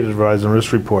I created a Verizon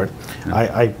Risk Report,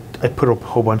 I put a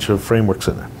whole bunch of frameworks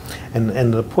in there.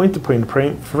 And the point of putting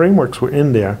the frameworks were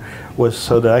in there was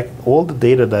so that all the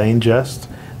data that I ingest,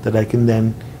 that I can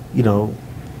then,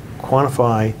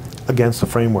 quantify against the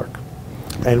framework.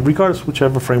 And regardless of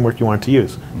whichever framework you want to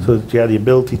use. So that you have the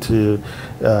ability to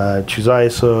choose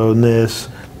ISO, NIST,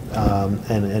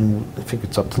 and I think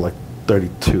it's up to like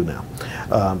 32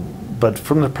 now. But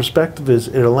from the perspective is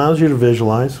it allows you to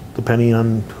visualize depending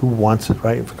on who wants it,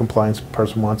 right? If a compliance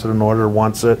person wants it, an auditor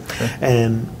wants it. Sure.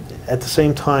 And at the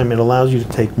same time, it allows you to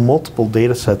take multiple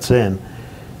data sets in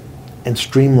and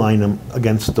streamline them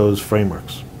against those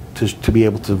frameworks to be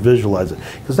able to visualize it.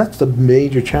 Because that's the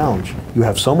major challenge. You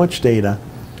have so much data,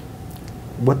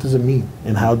 what does it mean?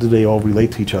 And how do they all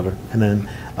relate to each other? And then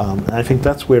I think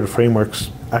that's where the frameworks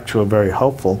actually are very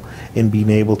helpful in being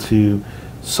able to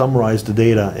summarize the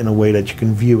data in a way that you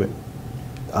can view it.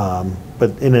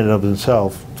 But in and of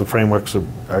themselves, the frameworks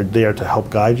are there to help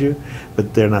guide you,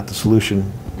 but they're not the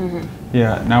solution.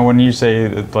 Yeah. Now, when you say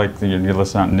like you're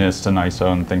listening on NIST and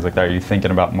ISO and things like that, are you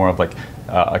thinking about more of like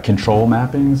control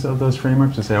mappings of those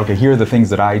frameworks to say, okay, here are the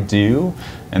things that I do,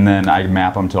 and then I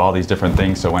map them to all these different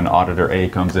things. So when auditor A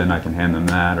comes in, I can hand them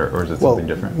that, or is it something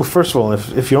different? Well, first of all,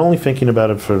 if you're only thinking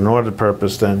about it for an audit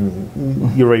purpose,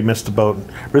 then you already missed the boat.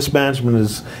 Risk management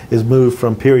is moved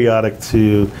from periodic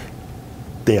to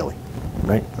daily,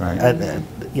 right? Right.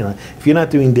 If you're not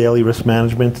doing daily risk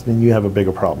management, then you have a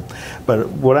bigger problem. But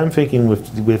what I'm thinking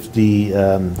with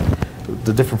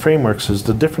the different frameworks is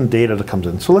the different data that comes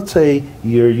in. So let's say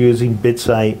you're using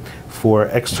BitSight for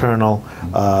external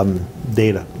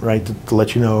data, right, to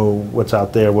let you know what's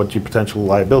out there, what your potential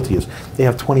liability is. They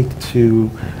have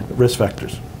 22 risk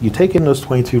vectors. You take in those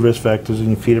 22 risk vectors and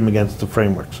you feed them against the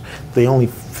frameworks. They only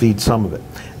feed some of it.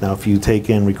 Now, if you take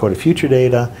in recorded future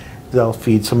data, they'll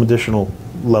feed some additional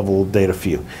level of data for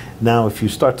you. Now, if you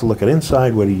start to look at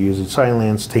inside, whether you use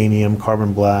Cylance, Tanium,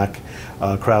 Carbon Black,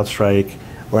 CrowdStrike,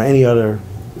 or any other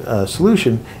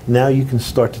solution, now you can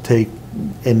start to take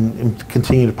and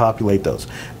continue to populate those.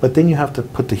 But then you have to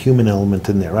put the human element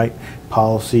in there, right?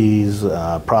 Policies,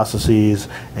 processes,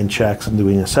 and checks and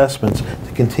doing assessments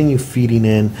to continue feeding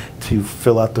in to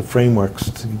fill out the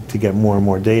frameworks to get more and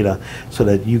more data so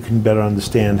that you can better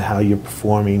understand how you're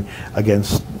performing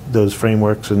against those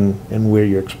frameworks and where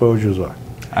your exposures are.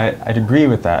 I'd agree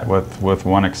with that, with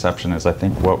one exception is I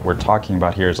think what we're talking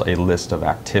about here is a list of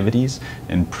activities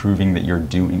and proving that you're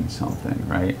doing something,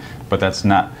 right? But that's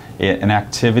not an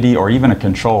activity or even a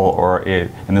control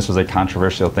and this was a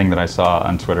controversial thing that I saw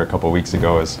on Twitter a couple of weeks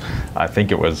ago is, I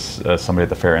think it was somebody at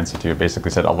the Fair Institute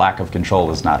basically said a lack of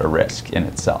control is not a risk in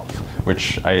itself,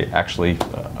 which I actually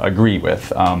agree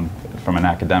with. From an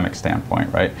academic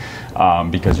standpoint, right?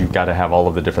 Because you've got to have all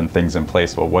of the different things in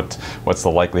place. Well, what's the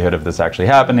likelihood of this actually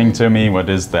happening to me? What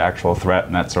is the actual threat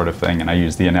and that sort of thing? And I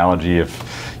use the analogy if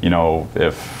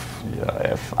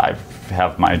I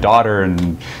have my daughter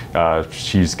and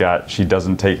she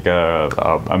doesn't take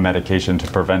a medication to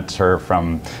prevent her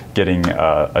from getting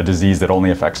a disease that only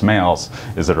affects males,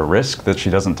 is it a risk that she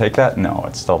doesn't take that? No,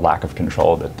 it's the lack of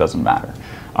control that doesn't matter.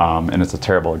 And it's a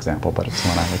terrible example, but it's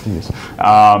one I like to use.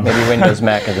 Maybe Windows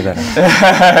Mac is better.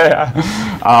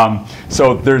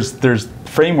 So there's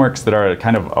frameworks that are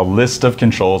kind of a list of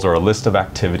controls or a list of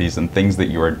activities and things that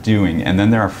you are doing, and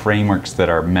then there are frameworks that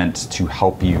are meant to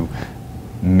help you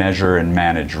measure and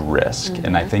manage risk,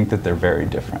 and I think that they're very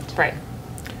different. Right.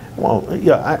 Well,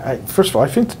 yeah, first of all, I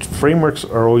think that frameworks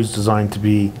are always designed to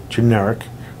be generic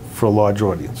for a large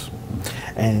audience.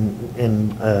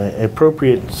 And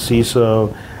appropriate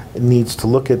CISO needs to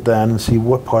look at that and see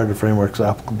what part of the framework is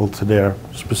applicable to their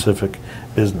specific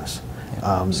business.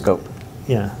 Scope.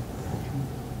 Yeah.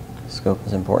 Scope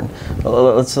is important.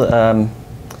 Well, let's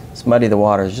muddy the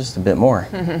waters just a bit more.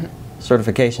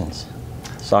 Certifications.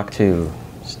 SOC 2,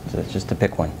 just to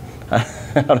pick one.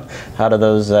 How do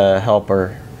those help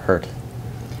or hurt?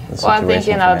 Well, I think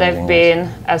they've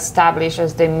been established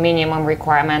as the minimum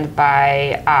requirement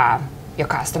by your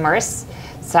customers,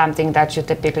 something that you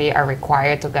typically are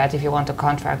required to get if you want to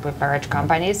contract with large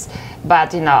companies.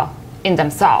 But in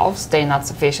themselves, they're not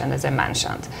sufficient, as I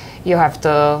mentioned. You have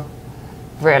to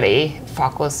really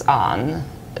focus on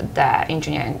the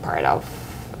engineering part of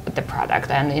the product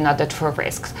and the true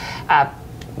risks.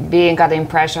 being got the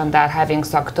impression that having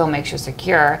SOC 2 makes you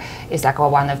secure is like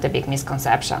one of the big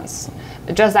misconceptions.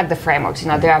 Just like the frameworks,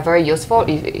 they are very useful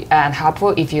and helpful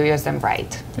if you use them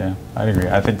right. Yeah, I'd agree.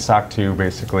 I think SOC 2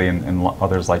 basically and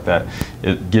others like that,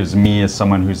 it gives me as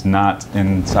someone who's not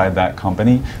inside that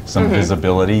company some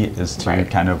visibility as to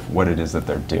kind of what it is that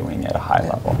they're doing at a high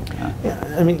level.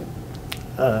 Yeah, I mean,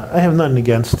 I have nothing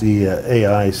against the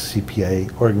AI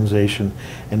CPA organization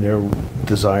and their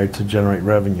desire to generate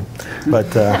revenue, but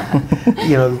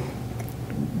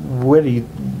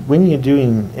when you're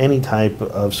doing any type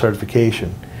of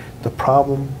certification, the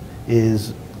problem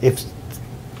is if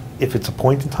it's a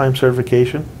point-in-time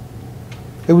certification,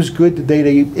 it was good the day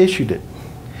they issued it.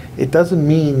 It doesn't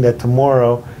mean that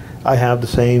tomorrow I have the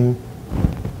same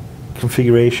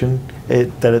configuration,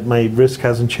 my risk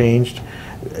hasn't changed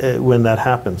when that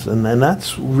happens. And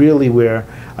that's really where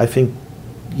I think,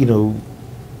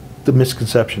 the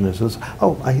misconception is,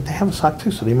 oh, they have a SOC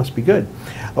 2, so they must be good,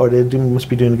 or they must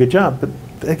be doing a good job. But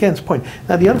again, it's a point.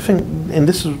 Now, the other thing, and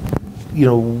this is,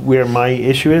 where my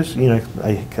issue is,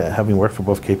 having worked for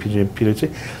both KPMG and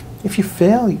PwC, if you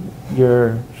fail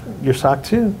your SOC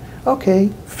 2, okay,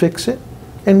 fix it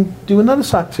and do another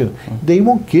SOC 2. They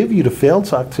won't give you the failed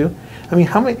SOC 2. I mean,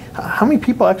 how many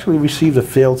people actually received a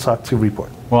failed SOC 2 report?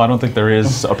 Well, I don't think there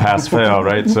is a pass-fail,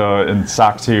 right? So in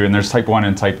SOC 2, and there's type 1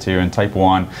 and type 2, and type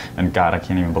 1, and God, I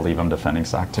can't even believe I'm defending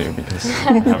SOC 2 because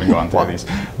I haven't gone through these.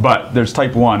 But there's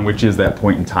type 1, which is that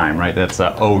point in time, right? That's,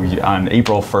 on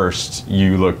April 1st,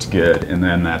 you looked good, and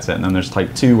then that's it. And then there's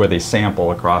type 2, where they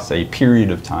sample across a period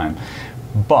of time.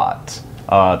 But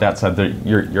that said,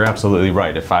 you're absolutely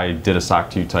right. If I did a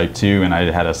SOC 2 type 2 and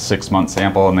I had a 6-month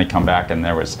sample and they come back and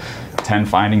there was 10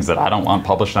 findings that I don't want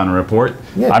published on a report,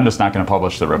 I'm just not going to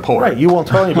publish the report. Right, you won't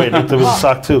tell anybody that there was a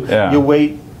SOC 2. Yeah. You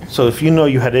wait, so if you know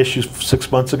you had issues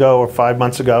 6 months ago or 5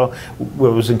 months ago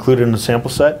where it was included in the sample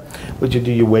set, what you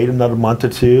do, you wait another month or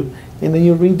two, and then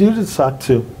you redo the SOC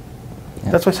 2.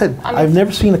 That's what I said. I've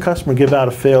never seen a customer give out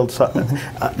a failed SOC,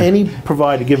 any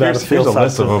provider give out a failed SOC 2. Here's a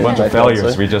list of a bunch of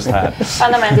failures we just had.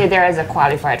 Fundamentally, there is a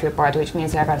qualified report, which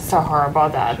means you're so horrible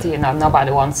that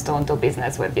nobody wants to do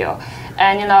business with you.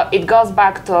 And it goes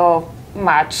back to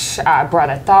much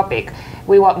broader topic.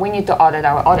 We need to audit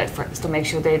our audit firms to make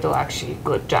sure they do actually a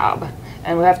good job.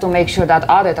 And we have to make sure that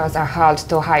auditors are held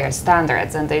to higher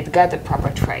standards and they get the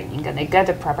proper training and they get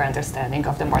the proper understanding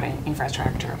of the modern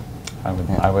infrastructure.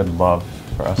 I would love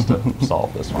for us to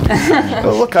solve this one.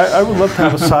 Well, look, I would love to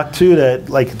have a SOC 2 that,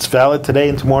 it's valid today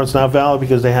and tomorrow it's not valid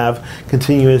because they have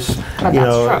continuous,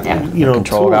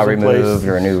 control got removed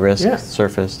or a new risk Yeah.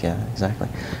 surfaced. Yeah, exactly.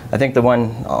 I think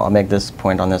I'll make this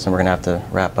point on this and we're going to have to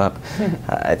wrap up.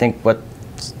 I think what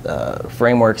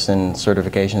frameworks and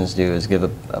certifications do is give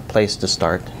a place to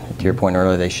start. To your point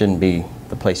earlier, they shouldn't be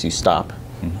the place you stop.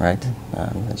 Right,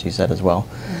 as you said as well.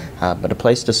 But a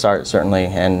place to start certainly,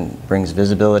 and brings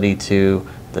visibility to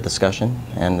the discussion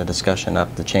and the discussion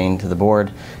up the chain to the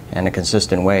board in a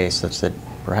consistent way such that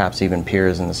perhaps even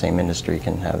peers in the same industry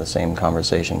can have the same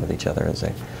conversation with each other as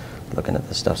they looking at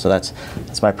this stuff. So that's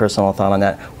my personal thought on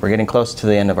that. We're getting close to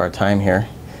the end of our time here.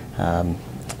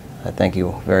 I thank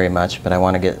you very much, but I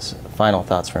want to get final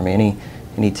thoughts from you.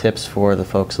 Any tips for the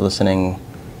folks listening,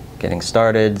 getting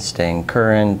started, staying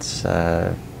current,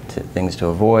 things to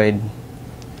avoid?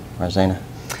 Marzena?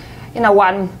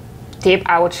 One tip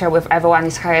I would share with everyone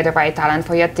is hire the right talent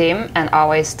for your team and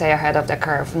always stay ahead of the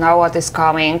curve. Know what is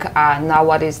coming, know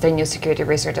what is the new security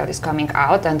research that is coming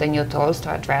out and the new tools to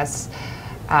address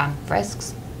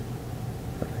risks.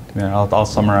 Yeah, I'll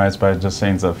summarize by just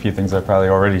saying a few things I probably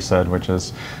already said, which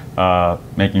is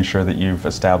making sure that you've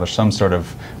established some sort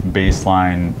of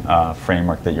baseline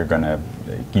framework that you're going to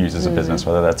use as a business,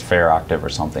 whether that's Fair Octave or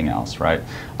something else, right?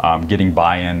 Getting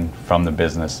buy-in from the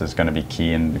business is going to be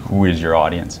key, and who is your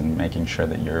audience, and making sure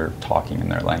that you're talking in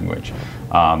their language.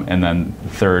 And then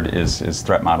third is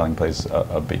threat modeling plays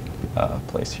a big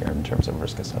place here in terms of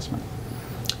risk assessment.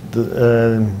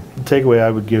 The takeaway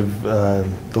I would give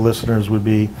the listeners would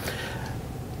be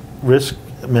risk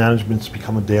management's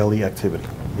become a daily activity.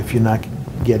 If you're not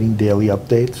getting daily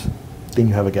updates, then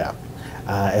you have a gap.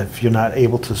 If you're not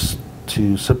able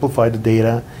to simplify the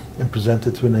data and present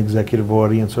it to an executive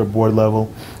audience or board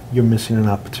level, you're missing an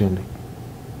opportunity.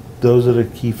 Those are the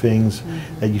key things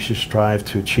that you should strive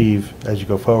to achieve as you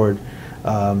go forward,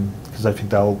 because I think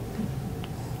that will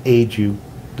aid you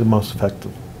the most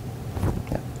effective.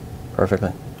 Yeah,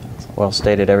 perfectly. Well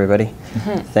stated, everybody.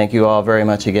 Thank you all very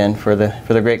much again for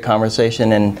the great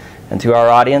conversation, and to our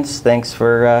audience, thanks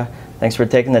for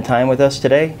taking the time with us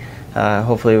today.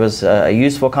 Hopefully it was a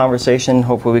useful conversation.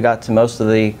 Hopefully we got to most of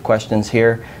the questions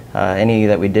here. Any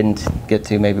that we didn't get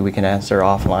to, maybe we can answer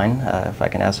offline, if I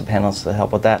can ask the panelists to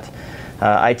help with that.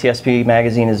 ITSP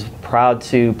Magazine is proud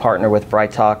to partner with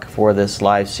Bright Talk for this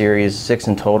live series, 6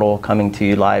 in total, coming to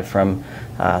you live from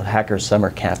Hackers Summer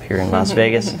Camp here in Las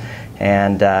Vegas.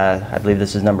 And I believe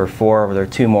this is number 4. There are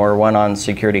 2 more, one on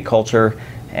security culture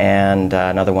and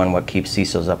another one, what keeps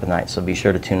CISOs up at night. So be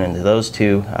sure to tune into those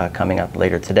 2 coming up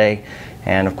later today.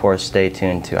 And of course, stay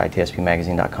tuned to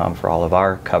itspmagazine.com for all of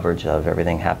our coverage of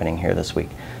everything happening here this week.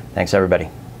 Thanks, everybody.